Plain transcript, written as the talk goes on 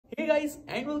guys,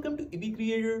 and welcome to IBBI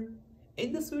Creator.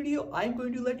 In this video, I'm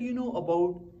going to let you know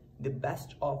about the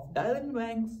best of Dylan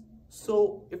Wangs.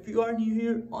 So if you are new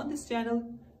here on this channel,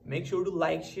 make sure to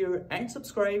like, share and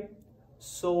subscribe.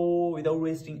 So without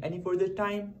wasting any further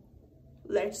time,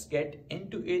 let's get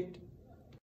into it.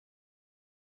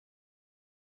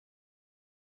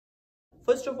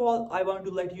 First of all, I want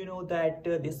to let you know that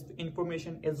this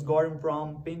information is gotten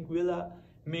from Pink Villa.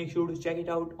 Make sure to check it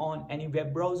out on any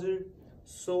web browser.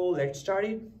 So let's start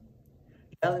it.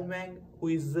 Dylan Wang, who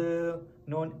is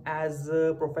known as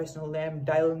professional name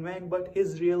Dylan Wang, but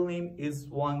his real name is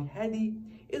Wang,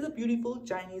 is a beautiful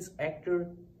Chinese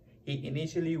actor. He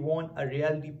initially won a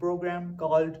reality program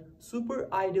called Super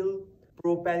Idol,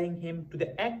 propelling him to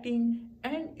the acting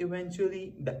and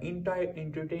eventually the entire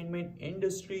entertainment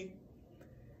industry.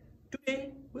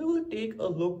 Today, we will take a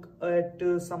look at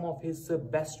some of his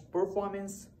best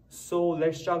performance. So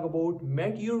let's talk about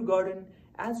Meteor Garden.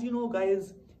 As you know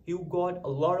guys, he got a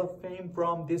lot of fame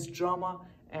from this drama,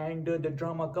 and the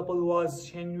drama couple was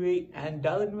Shen and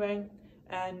Dylan Wang,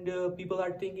 and people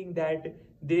are thinking that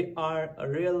they are a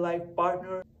real life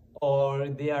partner or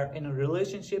they are in a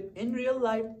relationship in real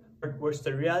life. But what's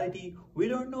the reality? We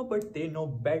don't know, but they know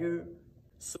better.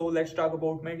 So let's talk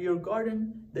about Meteor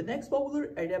Garden, the next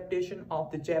popular adaptation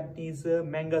of the Japanese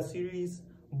manga series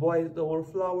Boys Over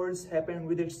Flowers happened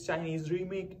with its Chinese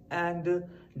remake, and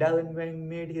Dylan Wang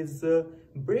made his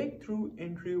breakthrough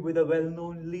entry with a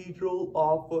well-known lead role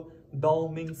of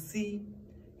Dao Ming-si.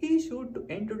 He shot to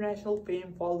international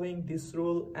fame following this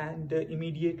role and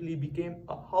immediately became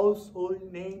a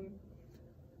household name.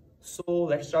 So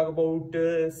let's talk about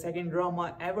second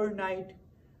drama Evernight.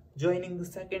 Joining the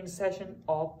second session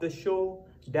of the show,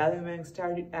 Dylan Wang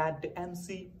started at the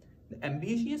MC, the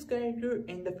ambitious character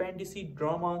in the fantasy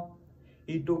drama.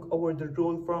 He took over the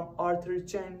role from Arthur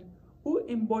Shen, who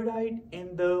embodied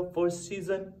in the first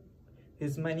season.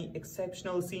 His many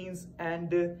exceptional scenes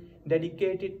and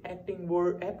dedicated acting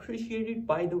were appreciated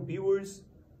by the viewers.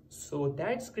 So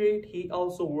that's great. He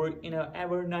also worked in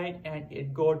Evernight and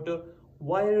it got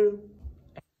viral.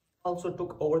 He also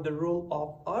took over the role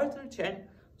of Arthur Shen.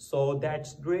 So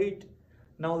that's great.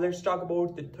 Now let's talk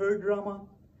about the third drama,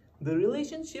 The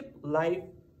Relationship Life.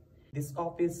 This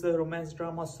office romance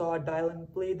drama saw Dylan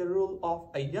play the role of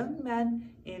a young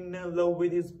man in love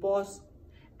with his boss,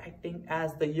 acting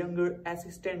as the younger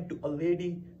assistant to a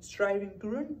lady striving to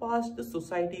run past the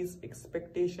society's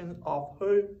expectations of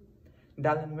her.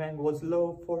 Dylan Wang was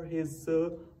loved for his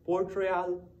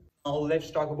portrayal. Now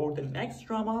let's talk about the next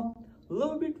drama,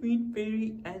 Love Between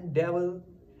Fairy and Devil.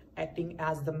 Acting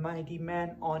as the mighty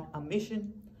man on a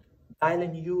mission,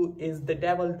 Dylan Yu is the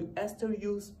devil to Esther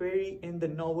Yu's fairy in the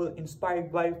novel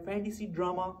inspired by fantasy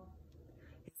drama.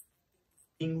 He's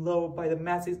being loved by the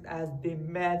masses as they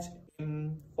match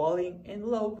him falling in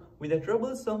love with a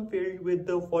troublesome fairy with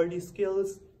the faulty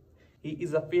skills. He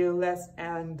is a fearless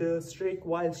and strict,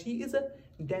 while she is a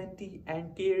dainty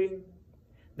and caring.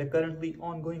 The currently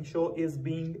ongoing show is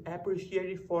being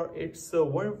appreciated for its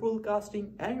wonderful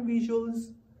casting and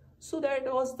visuals. So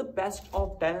that was the best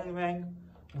of Dylan Wang.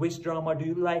 Which drama do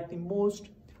you like the most?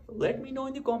 Let me know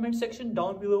in the comment section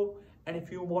down below. And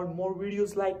if you want more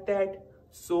videos like that,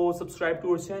 so subscribe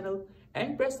to our channel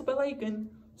and press the bell icon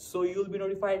so you'll be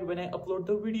notified when I upload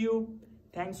the video.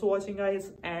 Thanks for watching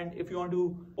guys, and if you want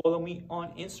to follow me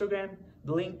on Instagram,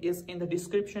 the link is in the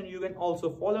description. You can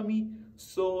also follow me.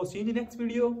 So see you in the next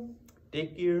video.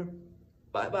 Take care.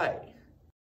 Bye bye.